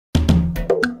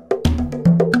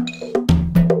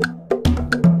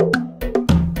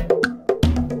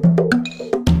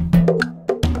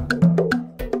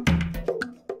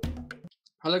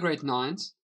Hello grade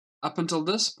 9s. Up until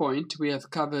this point we have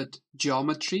covered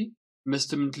geometry,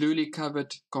 Mr. Mdluli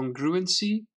covered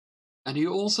congruency, and he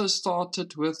also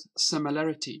started with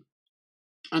similarity.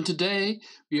 And today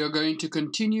we are going to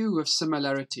continue with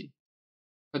similarity.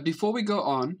 But before we go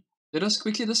on, let us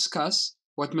quickly discuss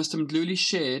what Mr. Mdluli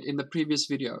shared in the previous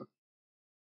video.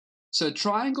 So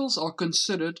triangles are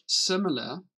considered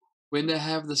similar when they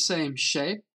have the same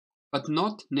shape, but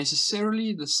not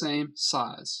necessarily the same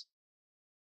size.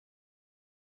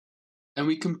 And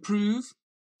we can prove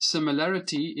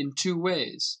similarity in two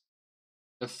ways.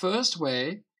 The first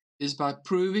way is by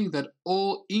proving that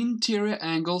all interior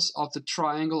angles of the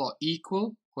triangle are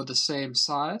equal or the same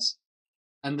size.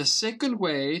 And the second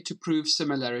way to prove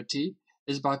similarity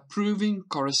is by proving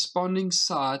corresponding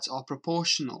sides are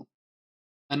proportional.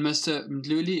 And Mr.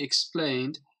 Mdluli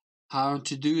explained how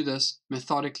to do this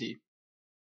methodically.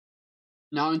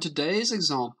 Now in today's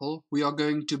example, we are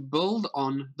going to build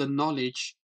on the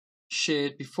knowledge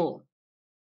shared before.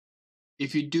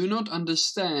 If you do not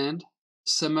understand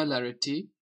similarity,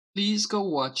 please go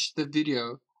watch the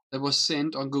video that was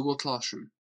sent on Google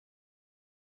Classroom.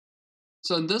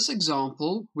 So in this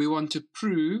example, we want to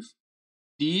prove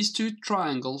these two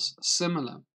triangles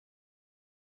similar.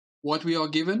 What we are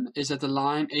given is that the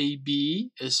line AB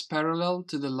is parallel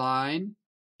to the line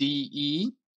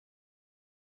DE.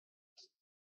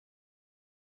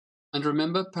 And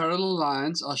remember, parallel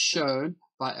lines are shown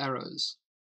by arrows.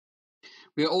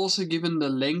 We are also given the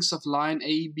lengths of line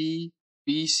AB,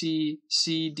 BC,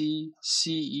 CD,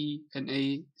 CE, and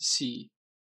AC.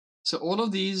 So all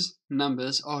of these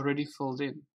numbers are already filled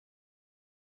in.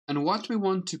 And what we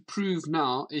want to prove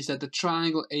now is that the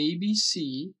triangle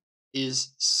ABC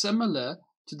is similar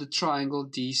to the triangle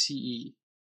DCE.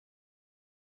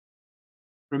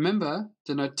 Remember,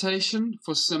 the notation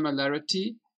for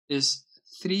similarity is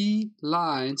 3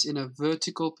 lines in a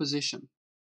vertical position.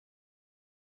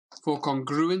 For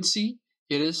congruency,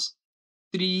 it is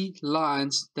 3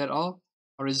 lines that are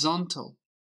horizontal.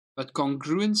 But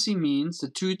congruency means the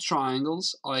two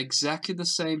triangles are exactly the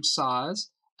same size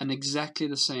and exactly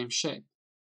the same shape.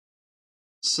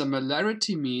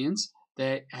 Similarity means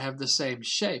they have the same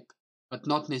shape, but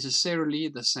not necessarily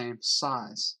the same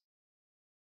size.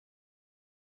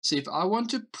 So if I want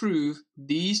to prove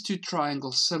these two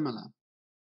triangles similar,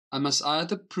 I must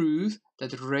either prove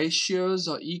that ratios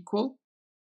are equal,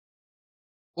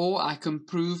 or I can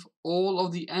prove all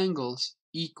of the angles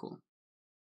equal.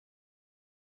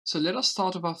 So let us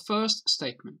start with our first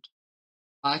statement.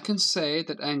 I can say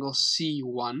that angle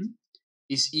C1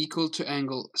 is equal to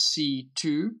angle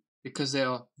C2 because they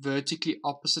are vertically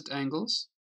opposite angles.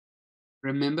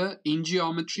 Remember, in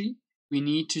geometry, we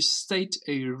need to state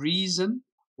a reason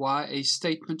why a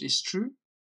statement is true.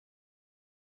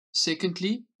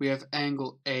 Secondly, we have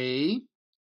angle A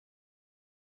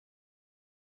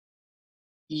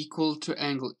equal to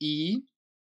angle E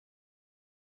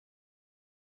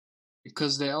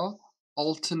because they are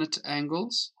alternate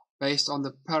angles based on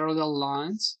the parallel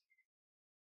lines.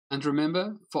 And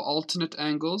remember, for alternate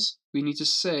angles, we need to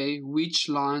say which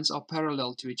lines are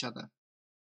parallel to each other.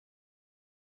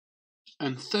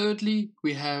 And thirdly,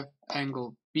 we have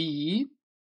angle B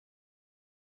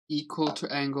equal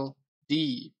to angle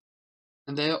D.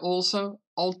 And they are also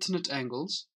alternate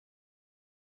angles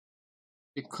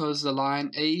because the line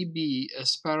AB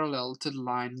is parallel to the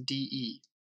line DE.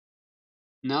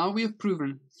 Now we have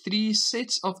proven 3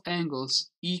 sets of angles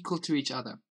equal to each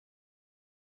other.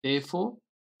 Therefore,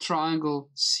 triangle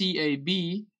CAB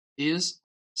is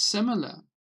similar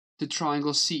to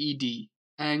triangle CED,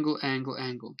 angle, angle,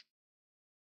 angle.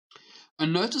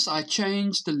 And notice I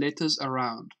changed the letters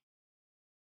around.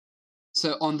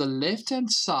 So on the left-hand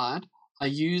side, I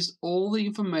used all the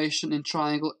information in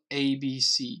triangle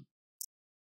ABC.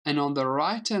 And on the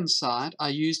right-hand side, I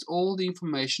used all the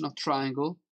information of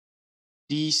triangle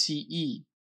DCE.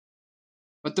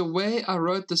 But the way I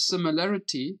wrote the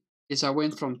similarity is I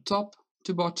went from top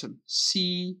to bottom,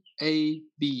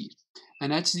 CAB.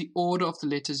 And that's the order of the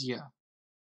letters here.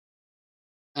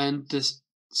 And this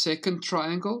second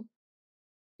triangle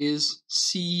is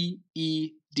CED.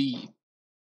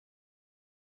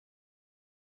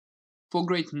 For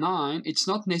grade 9, it's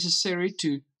not necessary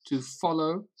to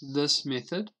follow this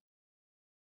method,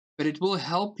 but it will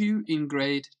help you in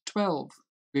grade 12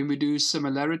 when we do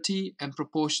similarity and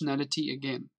proportionality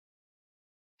again.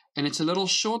 And it's a little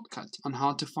shortcut on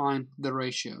how to find the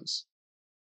ratios.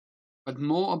 But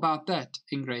more about that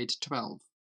in grade 12.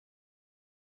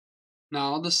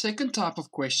 Now, the second type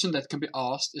of question that can be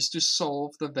asked is to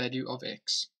solve the value of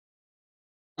x.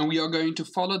 And we are going to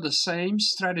follow the same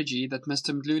strategy that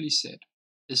Mr. Mdluli said,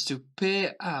 is to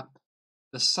pair up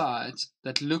the sides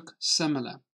that look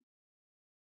similar.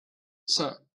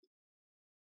 So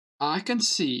I can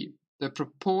see the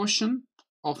proportion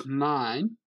of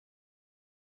 9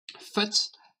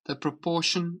 fits the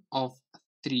proportion of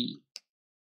 3.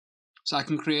 So I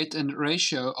can create a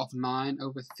ratio of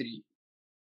 9/3.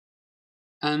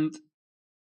 And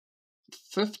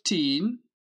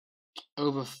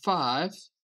 15/5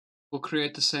 will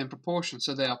create the same proportion.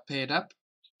 So they are paired up.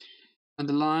 And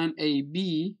the line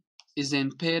AB is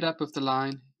then paired up with the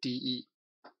line DE.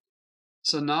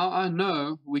 So now I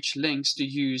know which lengths to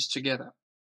use together.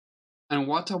 And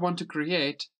what I want to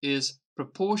create is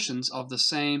proportions of the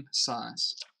same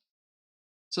size.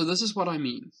 So this is what I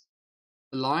mean.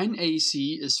 The line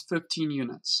AC is 15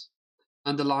 units,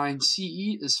 and the line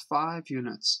CE is 5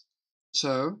 units.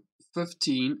 So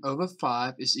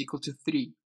 15/5 is equal to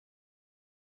 3.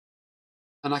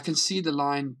 And I can see the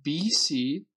line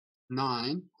BC,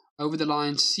 9, over the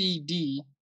line CD,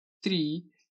 3,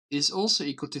 is also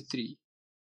equal to 3.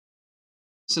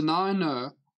 So now I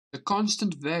know the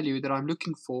constant value that I'm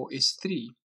looking for is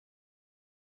 3.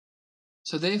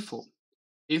 So therefore,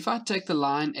 if I take the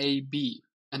line AB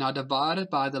and I divide it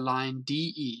by the line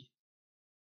DE,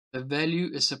 the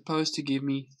value is supposed to give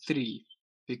me 3,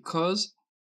 because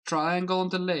triangle on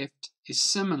the left is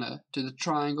similar to the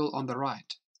triangle on the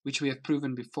right, which we have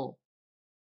proven before.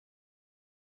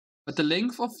 But the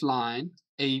length of line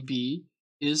AB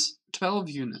is 12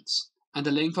 units, and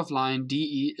the length of line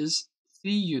DE is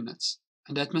 3 units,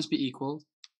 and that must be equal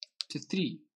to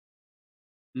 3.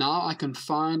 Now I can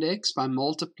find x by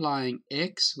multiplying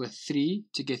x with 3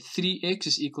 to get 3x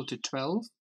is equal to 12.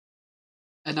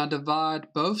 And I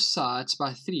divide both sides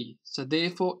by 3, so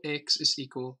therefore x is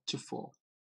equal to 4.